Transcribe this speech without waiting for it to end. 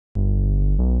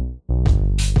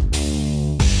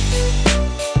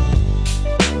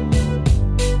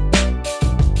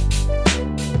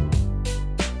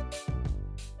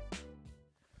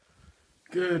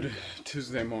Good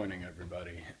Tuesday morning,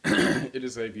 everybody. It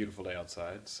is a beautiful day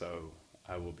outside, so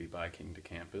I will be biking to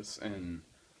campus, and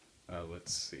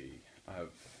let's see, I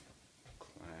have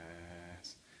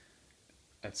class.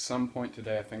 At some point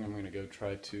today, I think I'm going to go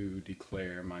try to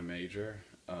declare my major.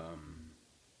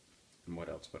 And what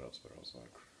else? Oh,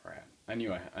 crap. I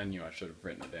knew I should have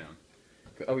written it down.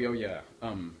 Oh, yeah.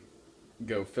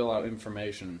 Go fill out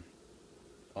information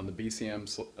on the BCM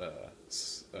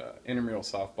intramural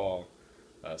softball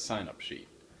sign-up sheet.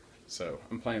 So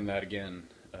I'm playing that again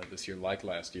this year, like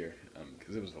last year,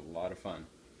 because it was a lot of fun.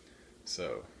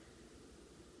 So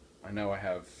I know I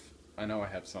have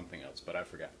something else, but I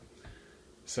forgot.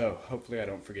 So hopefully I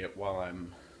don't forget while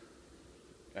I'm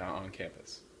on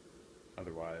campus.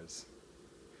 Otherwise,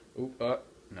 nope, I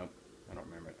don't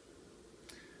remember it.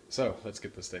 So let's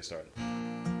get this day started.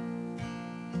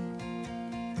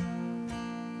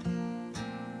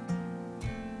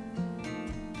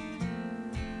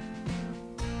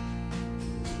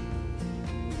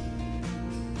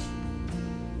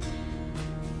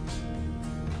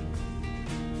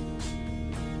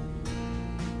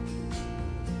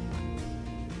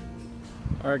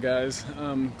 Alright guys,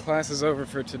 class is over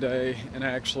for today, and I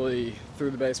actually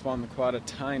threw the baseball in the quad a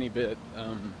tiny bit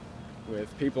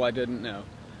with people I didn't know.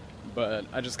 But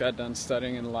I just got done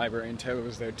studying in the library and Taylor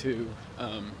was there too.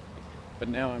 But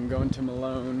now I'm going to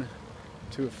Malone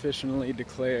to officially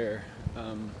declare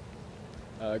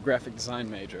a graphic design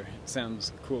major. It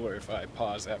sounds cooler if I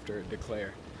pause after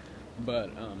declare. But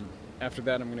after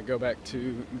that I'm going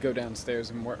to go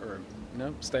downstairs and work, or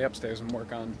no, stay upstairs and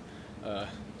work on a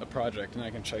project, and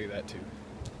I can show you that too.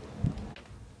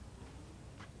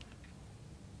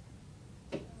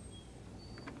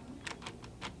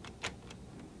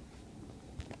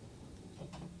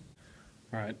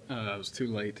 Alright, I was too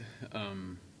late.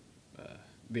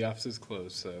 The office is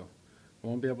closed, so I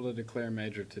won't be able to declare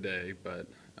major today, but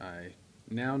I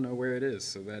now know where it is,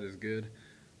 so that is good.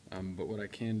 But what I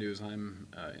can do is I'm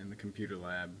in the computer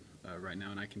lab right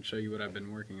now, and I can show you what I've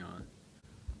been working on.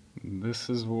 This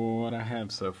is what I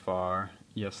have so far.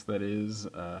 Yes, that is,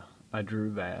 I drew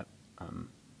that. All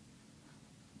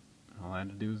I had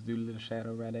to do is do a little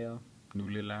shadow right there, do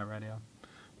a little eye right there.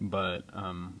 But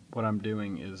what I'm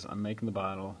doing is I'm making the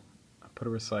bottle, I put a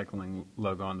recycling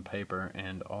logo on the paper,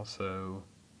 and also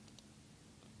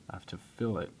I have to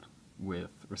fill it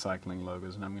with recycling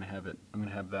logos, and I'm gonna have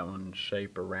that one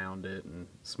shape around it and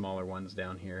smaller ones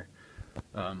down here.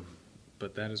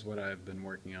 But that is what I've been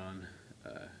working on.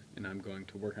 And I'm going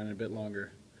to work on it a bit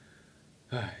longer,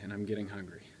 and I'm getting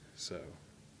hungry, so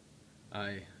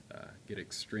I get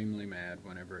extremely mad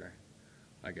whenever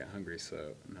I get hungry,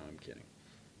 so no, I'm kidding.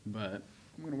 But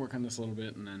I'm going to work on this a little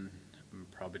bit, and then I'm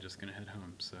probably just going to head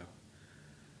home, so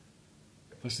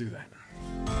let's do that.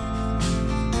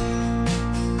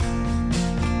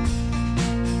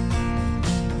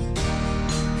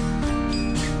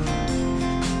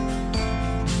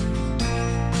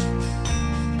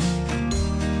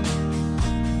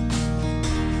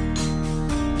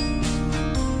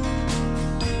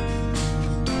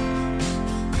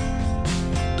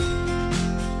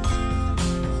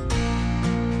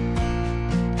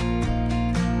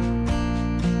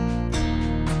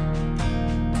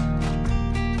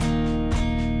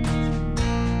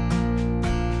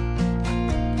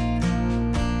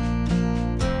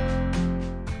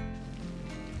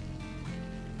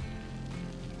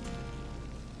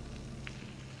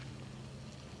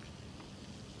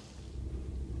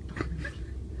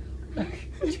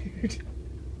 Dude,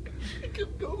 you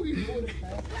could go even more.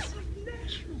 That's a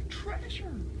national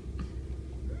treasure.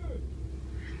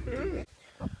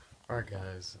 Alright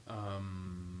guys,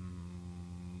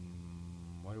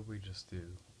 what did we just do?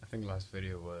 I think last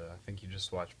video was, I think you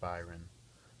just watched Byron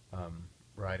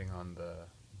writing on the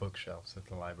bookshelves at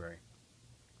the library.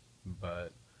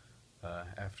 But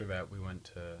after that we went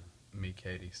to, me,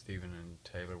 Katie, Steven, and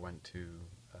Taylor went to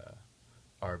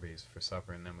Arby's for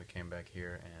supper, and then we came back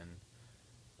here, and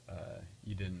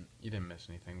you didn't miss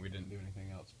anything. We didn't do anything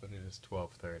else, but it is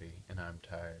 12:30 and I'm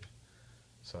tired,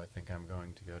 so I think I'm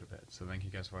going to go to bed. So thank you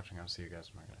guys for watching. I'll see you guys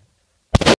tomorrow night.